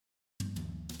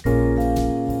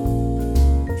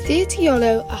Theatr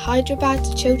Iolo a Hyderabad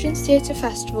Children's Theatre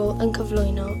Festival yn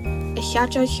cyflwyno y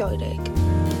Lladau Lloerig.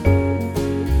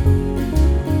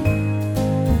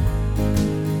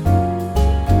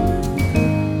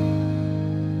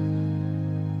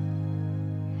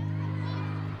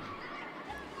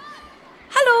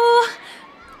 Helo!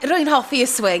 Rwy'n hoffi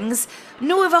y swings.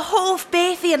 Nhw efo hoff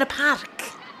beth i yn y parc.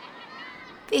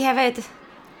 Fi hefyd.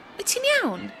 Wyt ti'n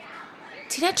iawn?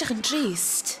 Ti'n edrych yn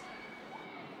drist.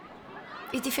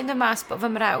 Fi di ffind y mas bod fy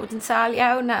mrawd yn sal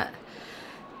iawn a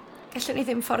gallwn ni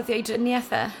ddim fforddio ei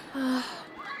driniaeth e.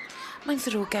 Mae'n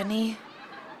ddrwg gen i.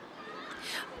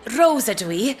 Rose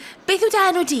ydw i. Beth yw dy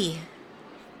enw di?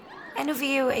 Enw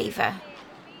fi yw Eifa.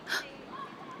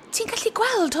 Ti'n gallu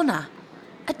gweld hwnna?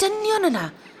 Y dynion yna.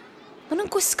 Maen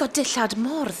nhw'n gwisgo dillad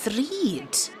mor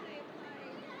ddrud.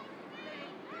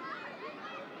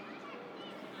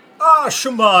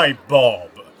 Shwmai,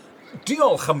 Bob.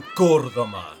 Diolch am gwrdd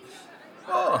yma.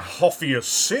 Hoffi y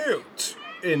siwt.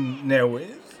 Un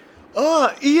newydd?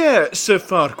 Ie, Sir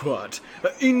Farquhar.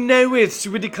 Un newydd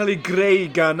sydd wedi cael ei greu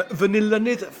gan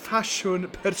fanylynydd ffasiwn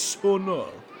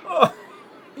personol.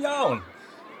 Iawn.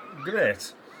 Gret.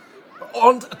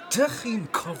 Ond ydych chi'n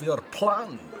cofio'r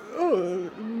plan?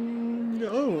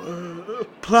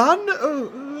 Plan?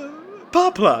 Pa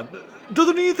plan?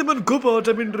 Doeddwn ni ddim yn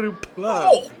gwybod am unrhyw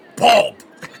plan. Bob!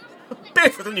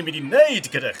 Beth ydyn ni'n mynd i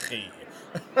wneud gyda chi?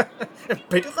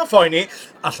 Peidiwch â phoeni,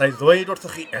 allai ddweud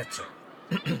wrthych chi eto.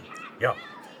 Iawn.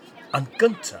 Yn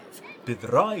gyntaf, bydd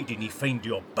rhaid i ni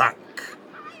ffeindio banc.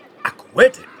 Ac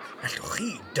wedyn, allwch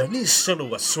chi dynnu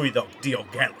sylw y swyddog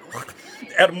diogelwch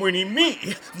mwyn i mi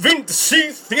fynd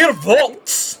syth i'r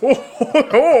folt.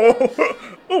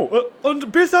 Ond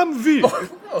beth am fi?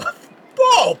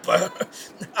 Bob!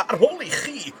 Ar ôl i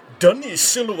chi dynnu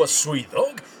sylw y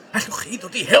swyddog, allwch chi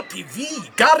ddod i helpu fi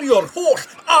gario'r holl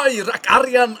air ac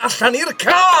arian allan i'r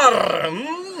car.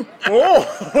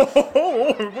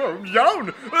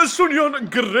 Iawn, swnio'n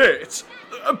gret.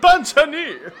 Bant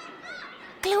hynny?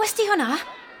 Glywes di hwnna?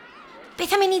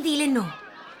 Beth am i ni ddilyn nhw?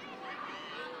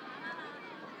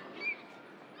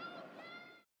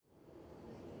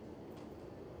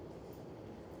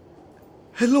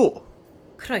 Helo.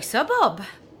 Croeso, Bob.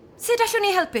 Sut allwn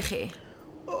ni helpu chi?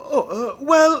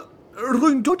 Wel,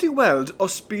 rwy'n dod i weld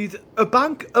os bydd y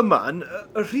banc yma'n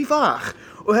rhy fach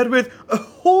oherwydd y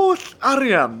holl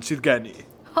arian sydd gen i.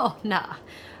 Na.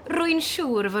 Rwy'n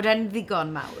siŵr fod e'n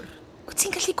ddigon mawr. Wyt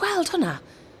ti'n gallu gweld hwnna?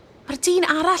 Mae'r dyn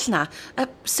arall na,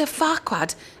 Sir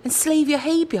Farquhar, yn sleifio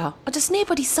heibio, ond does neb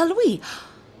wedi sylwi.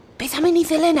 Beth am i ni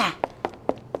ddilyn e?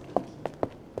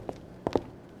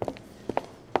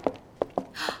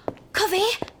 Cofi!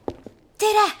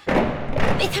 Dere!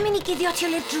 Beth am i ni guddio ti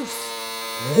o'r drws?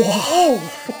 Wow!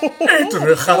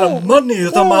 Edrych ar y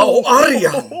mynydd yma o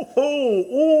arian.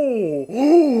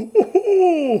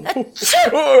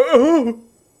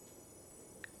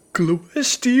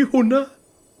 Glywes di hwnna?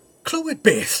 Clywed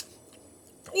beth?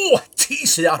 Ti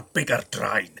sy'n arbig ar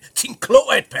draen. Ti'n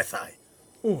clywed pethau?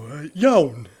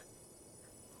 Iawn.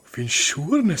 Fi'n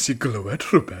siŵr nes i glywed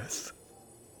rhywbeth.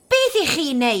 Beth i chi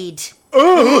wneud?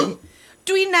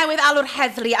 Dwi'n newydd alw'r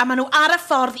heddlu a maen nhw ar y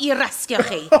ffordd i resgio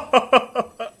chi.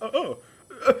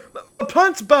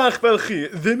 Plant bach fel chi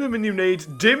ddim yn mynd i wneud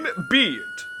dim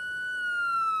byd.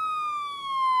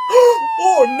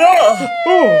 Na!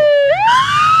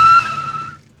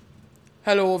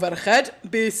 Helo, ferched.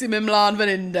 Beth sy'n mynd mlaen fan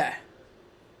hyn de?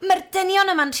 Mae'r dynion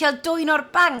yma'n trial dwy'n o'r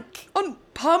banc. Ond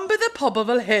pam bydd y pobl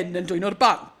fel hyn yn dwy'n o'r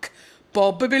banc?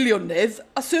 Bob y bilionydd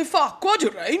a Sir Farquhar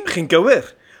yw'r rhain? Chi'n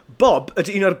gywir. Bob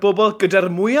ydy un o'r bobl gyda'r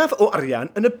mwyaf o arian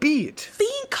yn y byd.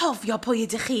 Fi'n cofio pwy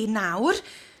ydych chi nawr.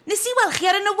 Nes i weld chi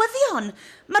ar y newyddion.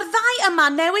 Mae'r ddau yma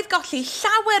newydd golli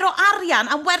llawer o arian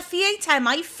am werthu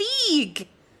eitemau ffug.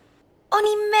 O'n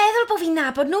i'n meddwl bod fi'n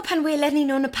nabod nhw pan welen ni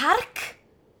nhw yn y parc.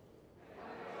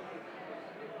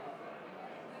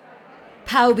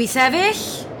 Pawb i sefyll?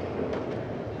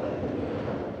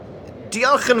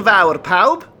 Diolch yn fawr,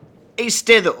 pawb.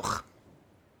 Eisteddwch.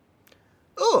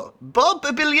 Bob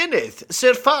y bilionydd,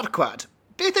 Sir Farquhar.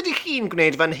 Beth ydych chi'n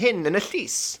gwneud fan hyn yn y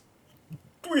llys?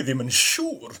 Dwi ddim yn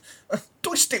siŵr.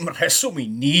 Does dim rheswm i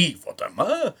ni fod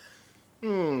yma.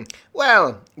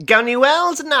 Wel, gawn ni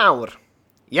weld nawr.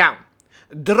 Iawn.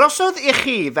 Drosodd i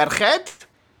chi, ferched?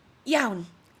 Iawn.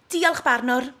 Diolch,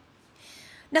 Barnwr.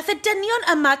 Nath y dynion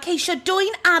yma ceisio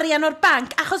dwy'n arian o'r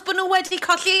banc achos bod nhw wedi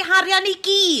colli eu harian i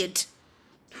gyd.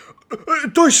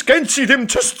 Does gen ti ddim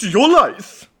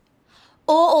tystiolaeth.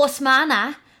 Os ma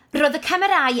na, roedd y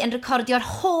camerâu yn recordio'r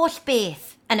holl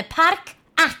beth yn y parc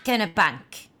ac yn y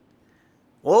banc.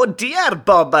 Diar,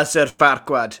 Bob a Sir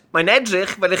Farquhar. Mae'n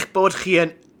edrych fel eich bod chi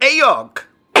yn eog.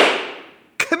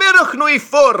 Cymer Gadewch nhw i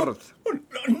ffwrdd!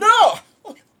 Na!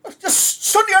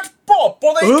 Syniad Bob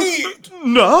oedd ei gyd!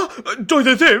 Na, doedd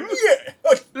e ddim. Ie!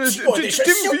 Dim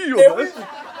fi oedd e.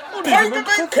 O'n i ddim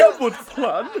yn cofio bod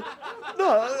plan. Na,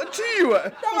 ti yw e.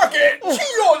 Ti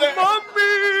oedd e!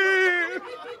 Mami!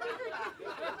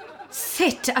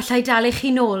 Sut allai dal eich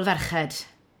chi nôl, ferched?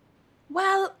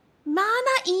 Wel, mae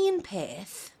na un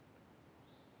peth.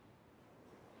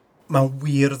 Mae'n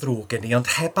wir ddrwg gen i,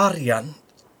 ond heb arian,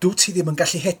 dwi ti ddim yn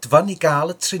gallu hedfan i gael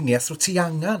y triniaeth rwy ti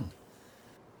angen.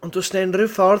 Ond oes na unrhyw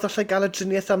ffordd allai gael y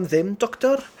driniaeth am ddim,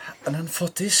 doctor? Yn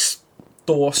anffodus,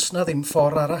 dos na ddim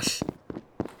ffordd arall.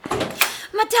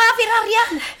 Mae da fi'r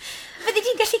arian! Fyddi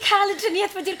di'n gallu cael y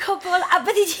driniaeth wedi'r cwbl a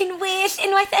byddi di'n well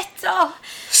unwaith eto.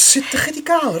 Sut ydych chi wedi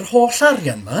gael yr holl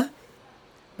arian ma?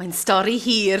 Mae'n stori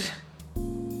hir.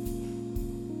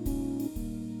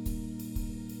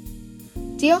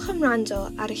 Diolch am wrando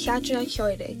ar y Lladriau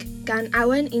Lloerig gan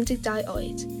Awen 12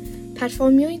 oed.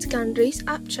 Perfformiwyd gan Rhys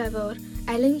ap Trevor,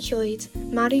 Elin Llwyd,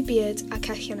 Mary Beard a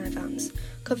Cellian Evans.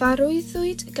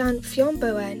 Cyfarwyddwyd gan Ffion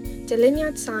Bowen,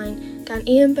 dyluniad sain gan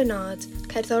Ian Bernard,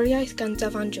 cerddoriaeth gan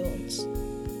Dyfan Jones.